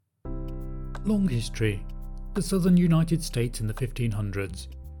Long History, the Southern United States in the 1500s.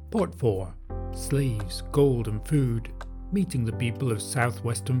 Part 4, Slaves, Gold and Food, Meeting the People of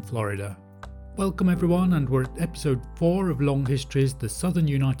Southwestern Florida. Welcome everyone, and we're at episode 4 of Long History's The Southern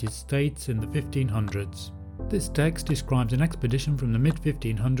United States in the 1500s. This text describes an expedition from the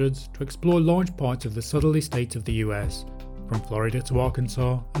mid-1500s to explore large parts of the southerly states of the US, from Florida to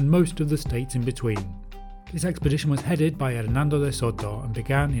Arkansas and most of the states in between. This expedition was headed by Hernando de Soto and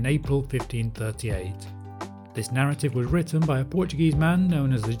began in April 1538. This narrative was written by a Portuguese man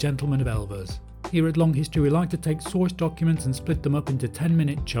known as the Gentleman of Elvas. Here at Long History we like to take source documents and split them up into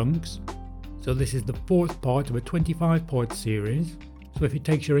 10-minute chunks. So this is the fourth part of a 25-part series. So if it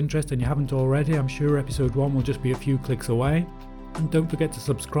takes your interest and you haven't already, I'm sure episode 1 will just be a few clicks away. And don't forget to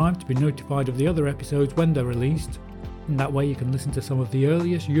subscribe to be notified of the other episodes when they're released. And that way you can listen to some of the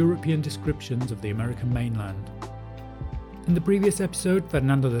earliest European descriptions of the American mainland. In the previous episode,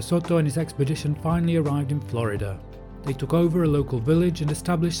 Hernando de Soto and his expedition finally arrived in Florida. They took over a local village and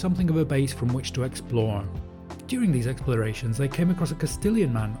established something of a base from which to explore. During these explorations, they came across a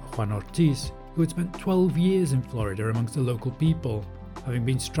Castilian man, Juan Ortiz, who had spent 12 years in Florida amongst the local people, having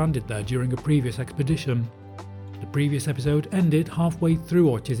been stranded there during a previous expedition. The previous episode ended halfway through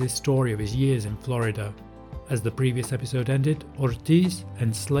Ortiz's story of his years in Florida. As the previous episode ended, Ortiz,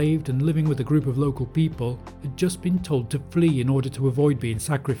 enslaved and living with a group of local people, had just been told to flee in order to avoid being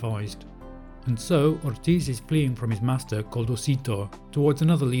sacrificed. And so, Ortiz is fleeing from his master called Soto towards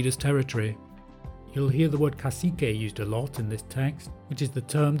another leader's territory. You'll hear the word cacique used a lot in this text, which is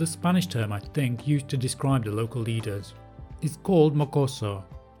the Spanish term I think, used to describe the local leaders. It's called Mocoso,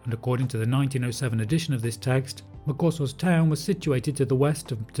 and according to the 1907 edition of this text, Mocoso's town was situated to the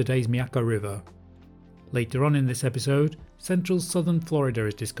west of today's Miaca River. Later on in this episode, central southern Florida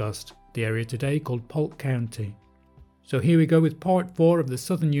is discussed, the area today called Polk County. So here we go with part 4 of the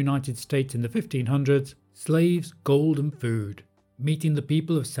Southern United States in the 1500s, Slaves, Gold and Food, Meeting the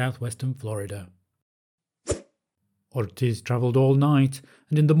People of Southwestern Florida. Ortiz travelled all night,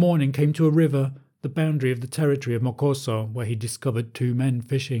 and in the morning came to a river, the boundary of the territory of Mocoso, where he discovered 2 men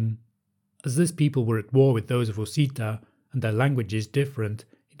fishing. As this people were at war with those of Osita, and their languages different,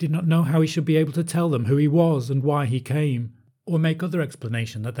 he did not know how he should be able to tell them who he was and why he came, or make other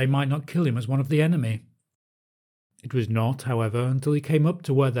explanation that they might not kill him as one of the enemy. It was not, however, until he came up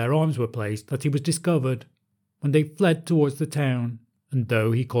to where their arms were placed that he was discovered, when they fled towards the town, and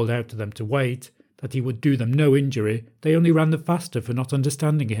though he called out to them to wait, that he would do them no injury, they only ran the faster for not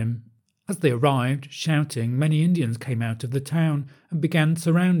understanding him. As they arrived, shouting, many Indians came out of the town and began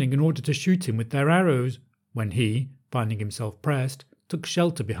surrounding in order to shoot him with their arrows, when he, finding himself pressed, took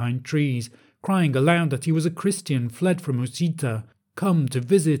shelter behind trees, crying aloud that he was a Christian fled from Osita, come to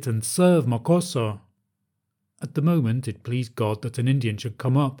visit and serve Mocoso. At the moment it pleased God that an Indian should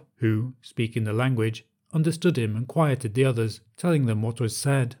come up, who, speaking the language, understood him and quieted the others, telling them what was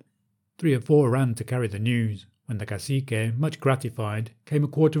said. 3 or 4 ran to carry the news, when the cacique, much gratified, came a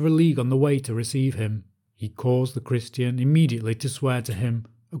quarter of a league on the way to receive him. He caused the Christian immediately to swear to him,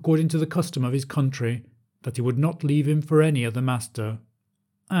 according to the custom of his country, that he would not leave him for any other master.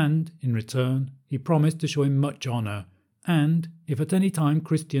 And, in return, he promised to show him much honour, and, if at any time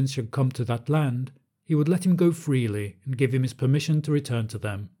Christians should come to that land, he would let him go freely and give him his permission to return to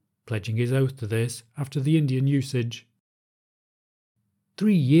them, pledging his oath to this after the Indian usage.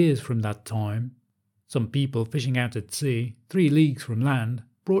 3 years from that time, some people fishing out at sea, 3 leagues from land,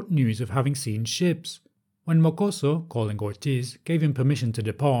 brought news of having seen ships. When Mocoso, calling Ortiz, gave him permission to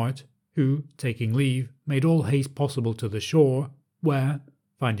depart, who, taking leave, made all haste possible to the shore, where,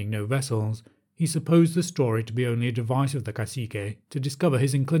 finding no vessels, he supposed the story to be only a device of the cacique to discover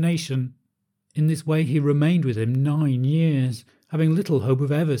his inclination. In this way he remained with him 9 years, having little hope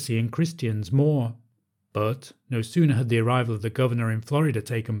of ever seeing Christians more. But no sooner had the arrival of the governor in Florida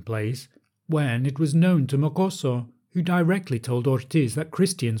taken place, when it was known to Mocoso, who directly told Ortiz that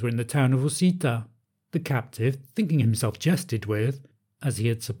Christians were in the town of Osita. The captive, thinking himself jested with, as he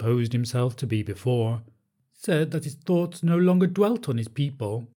had supposed himself to be before, said that his thoughts no longer dwelt on his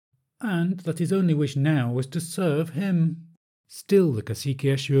people, and that his only wish now was to serve him. Still the cacique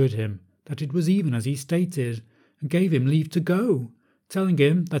assured him that it was even as he stated, and gave him leave to go, telling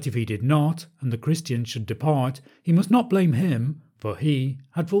him that if he did not, and the Christians should depart, he must not blame him, for he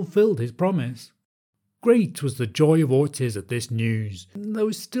had fulfilled his promise. Great was the joy of Ortiz at this news. Though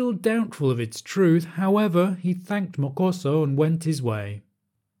still doubtful of its truth, however, he thanked Mocoso and went his way.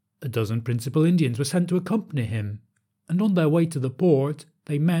 A dozen principal Indians were sent to accompany him, and on their way to the port,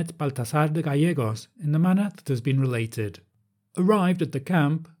 they met Baltasar de Gallegos in the manner that has been related. Arrived at the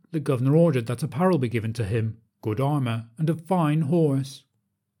camp, the governor ordered that apparel be given to him, good armour, and a fine horse.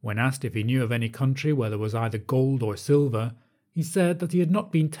 When asked if he knew of any country where there was either gold or silver, he said that he had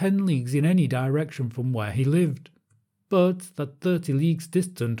not been 10 leagues in any direction from where he lived, but that 30 leagues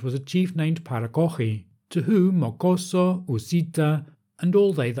distant was a chief named Paracochi, to whom Mocoso, Usita, and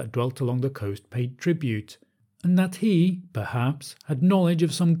all they that dwelt along the coast paid tribute, and that he, perhaps, had knowledge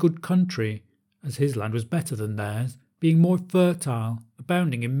of some good country, as his land was better than theirs, being more fertile,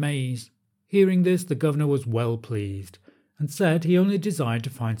 abounding in maize. Hearing this, the governor was well pleased, and said he only desired to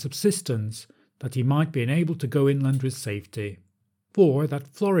find subsistence, that he might be enabled to go inland with safety. For that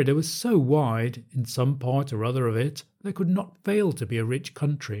Florida was so wide, in some part or other of it, there could not fail to be a rich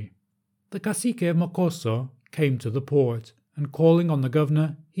country. The cacique of Mocoso came to the port, and calling on the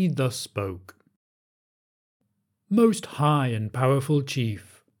governor, he thus spoke. Most high and powerful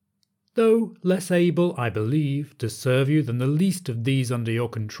chief, though less able, I believe, to serve you than the least of these under your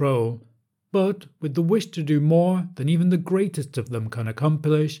control, but with the wish to do more than even the greatest of them can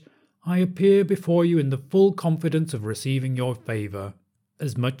accomplish, I appear before you in the full confidence of receiving your favour,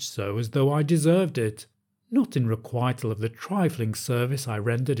 as much so as though I deserved it, not in requital of the trifling service I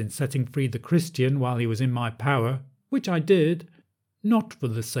rendered in setting free the Christian while he was in my power, which I did, not for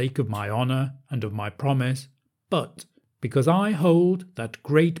the sake of my honour and of my promise, but because I hold that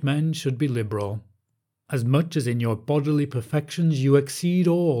great men should be liberal. As much as in your bodily perfections you exceed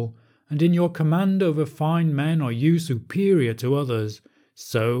all, and in your command over fine men are you superior to others,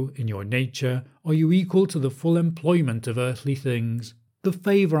 so in your nature are you equal to the full employment of earthly things. The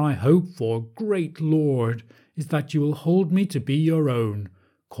favour I hope for, great Lord, is that you will hold me to be your own,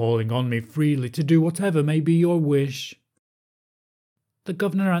 calling on me freely to do whatever may be your wish. The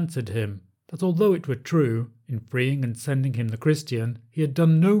governor answered him that although it were true, in freeing and sending him the Christian, he had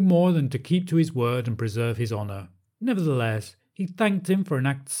done no more than to keep to his word and preserve his honour. Nevertheless, he thanked him for an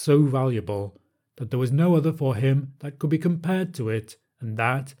act so valuable, that there was no other for him that could be compared to it, and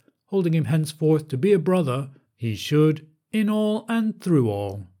that, holding him henceforth to be a brother, he should, in all and through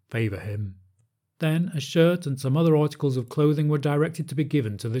all, favour him. Then a shirt and some other articles of clothing were directed to be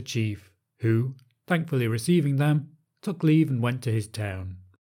given to the chief, who, thankfully receiving them, took leave and went to his town.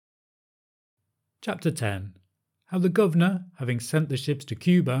 Chapter 10. How the governor, having sent the ships to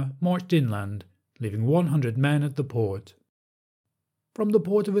Cuba, marched inland, leaving 100 men at the port. From the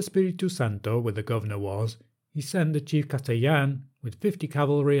port of Espiritu Santo, where the governor was, he sent the chief Castellan, with 50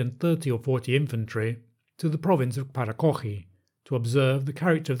 cavalry and 30 or 40 infantry, to the province of Paracochi, to observe the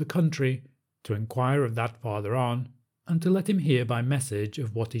character of the country, to inquire of that farther on, and to let him hear by message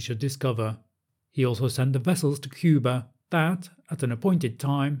of what he should discover. He also sent the vessels to Cuba, that, at an appointed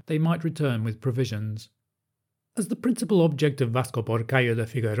time, they might return with provisions. As the principal object of Vasco Porcayo de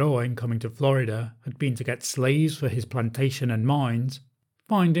Figueroa in coming to Florida had been to get slaves for his plantation and mines,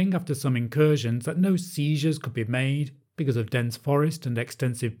 finding after some incursions that no seizures could be made because of dense forest and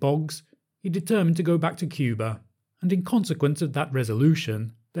extensive bogs, he determined to go back to Cuba, and in consequence of that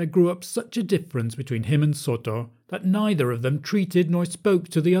resolution, there grew up such a difference between him and Soto that neither of them treated nor spoke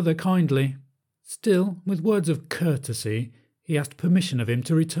to the other kindly. Still, with words of courtesy, he asked permission of him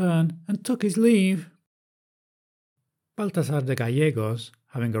to return, and took his leave. Baltasar de Gallegos,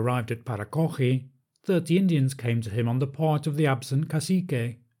 having arrived at Paracochi, 30 Indians came to him on the part of the absent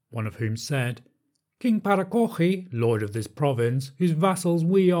cacique, one of whom said, King Paracochi, lord of this province, whose vassals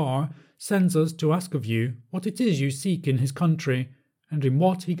we are, sends us to ask of you what it is you seek in his country, and in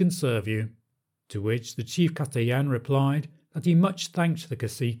what he can serve you. To which the chief Castellan replied that he much thanked the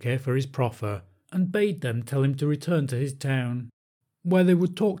cacique for his proffer, and bade them tell him to return to his town, where they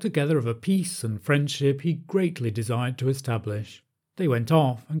would talk together of a peace and friendship he greatly desired to establish. They went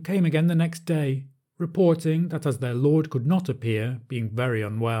off and came again the next day, reporting that as their lord could not appear, being very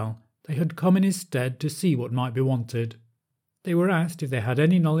unwell, they had come in his stead to see what might be wanted. They were asked if they had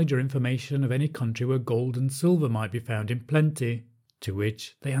any knowledge or information of any country where gold and silver might be found in plenty, to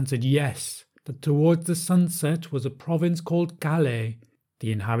which they answered yes, that towards the sunset was a province called Calais,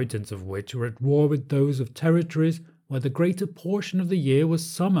 the inhabitants of which were at war with those of territories where the greater portion of the year was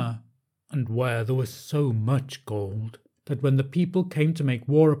summer, and where there was so much gold that when the people came to make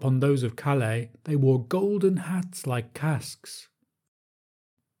war upon those of Calais, they wore golden hats like casques.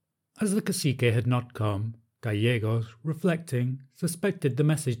 As the cacique had not come, Gallegos, reflecting, suspected the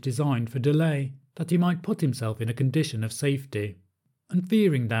message designed for delay, that he might put himself in a condition of safety, and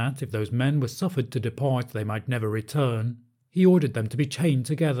fearing that, if those men were suffered to depart, they might never return, he ordered them to be chained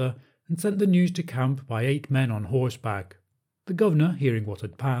together, and sent the news to camp by 8 men on horseback. The governor, hearing what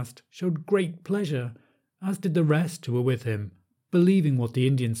had passed, showed great pleasure, as did the rest who were with him, believing what the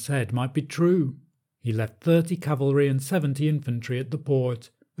Indians said might be true. He left 30 cavalry and 70 infantry at the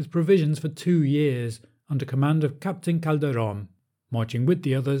port, with provisions for 2 years, under command of Captain Calderon, marching with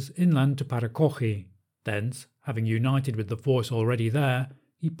the others inland to Paracochi. Thence, having united with the force already there,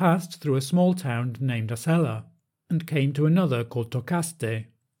 he passed through a small town named Asella, and came to another called Tocaste,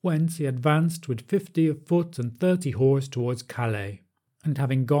 whence he advanced with 50 of foot and 30 horse towards Calais. And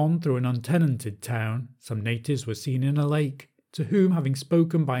having gone through an untenanted town, some natives were seen in a lake, to whom, having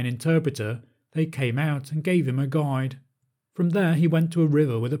spoken by an interpreter, they came out and gave him a guide. From there he went to a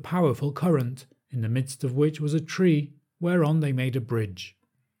river with a powerful current, in the midst of which was a tree, whereon they made a bridge.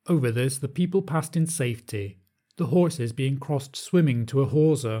 Over this the people passed in safety, the horses being crossed swimming to a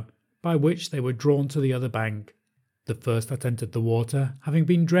hawser, by which they were drawn to the other bank, the first that entered the water having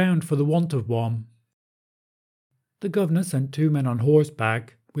been drowned for the want of one. The governor sent 2 men on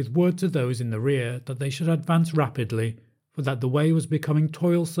horseback, with word to those in the rear that they should advance rapidly, for that the way was becoming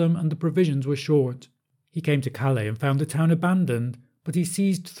toilsome and the provisions were short. He came to Calais and found the town abandoned, but he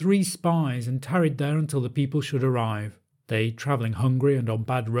seized 3 spies and tarried there until the people should arrive. They, travelling hungry and on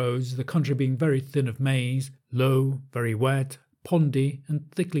bad roads, the country being very thin of maize, low, very wet, pondy,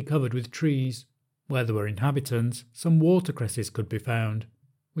 and thickly covered with trees. Where there were inhabitants, some watercresses could be found,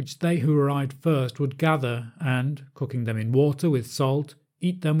 which they who arrived first would gather, and, cooking them in water with salt,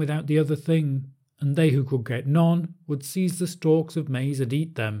 eat them without the other thing. And they who could get none would seize the stalks of maize and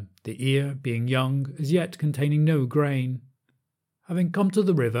eat them, the ear, being young, as yet containing no grain. Having come to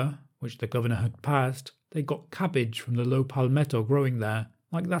the river, which the governor had passed, they got cabbage from the low palmetto growing there,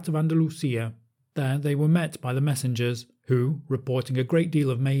 like that of Andalusia. There they were met by the messengers, who, reporting a great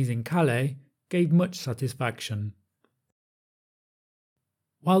deal of maize in Calais, gave much satisfaction.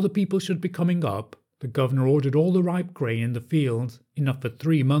 While the people should be coming up, the governor ordered all the ripe grain in the fields, enough for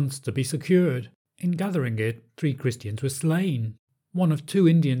 3 months to be secured. In gathering it, 3 Christians were slain. One of 2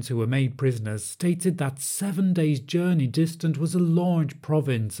 Indians who were made prisoners stated that 7 days' journey distant was a large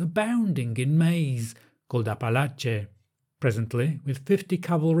province abounding in maize, called Apalache. Presently, with 50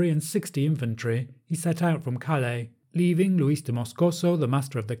 cavalry and 60 infantry, he set out from Calais, leaving Luis de Moscoso, the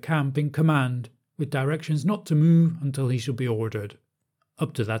master of the camp, in command, with directions not to move until he should be ordered.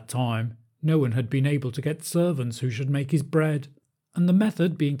 Up to that time, no one had been able to get servants who should make his bread, and the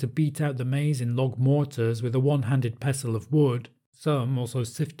method being to beat out the maize in log mortars with a 1-handed pestle of wood, some also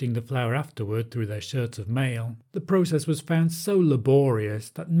sifting the flour afterward through their shirts of mail. The process was found so laborious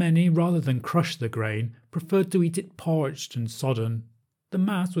that many, rather than crush the grain, preferred to eat it parched and sodden. The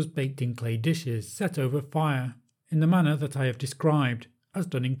mass was baked in clay dishes set over fire, in the manner that I have described, as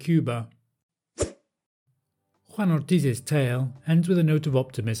done in Cuba. Juan Ortiz's tale ends with a note of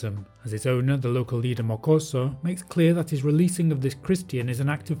optimism, as its owner, the local leader Mocoso, makes clear that his releasing of this Christian is an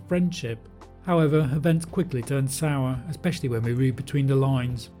act of friendship. However, events quickly turn sour, especially when we read between the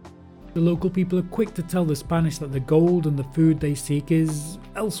lines. The local people are quick to tell the Spanish that the gold and the food they seek is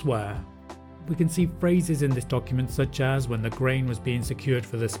elsewhere. We can see phrases in this document such as when the grain was being secured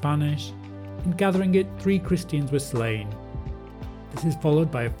for the Spanish. In gathering it, 3 Christians were slain. This is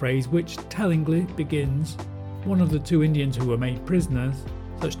followed by a phrase which, tellingly, begins, one of the 2 Indians who were made prisoners.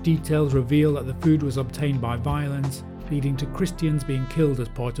 Such details reveal that the food was obtained by violence, leading to Christians being killed as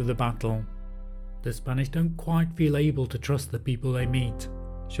part of the battle. The Spanish don't quite feel able to trust the people they meet,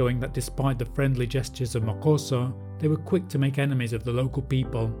 showing that despite the friendly gestures of Mocoso, they were quick to make enemies of the local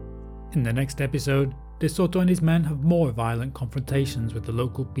people. In the next episode, De Soto and his men have more violent confrontations with the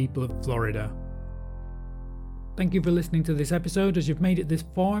local people of Florida. Thank you for listening to this episode. As you've made it this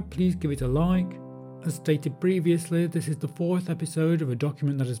far, please give it a like. As stated previously, this is the 4th episode of a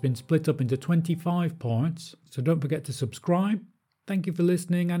document that has been split up into 25 parts, so don't forget to subscribe. Thank you for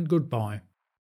listening and goodbye.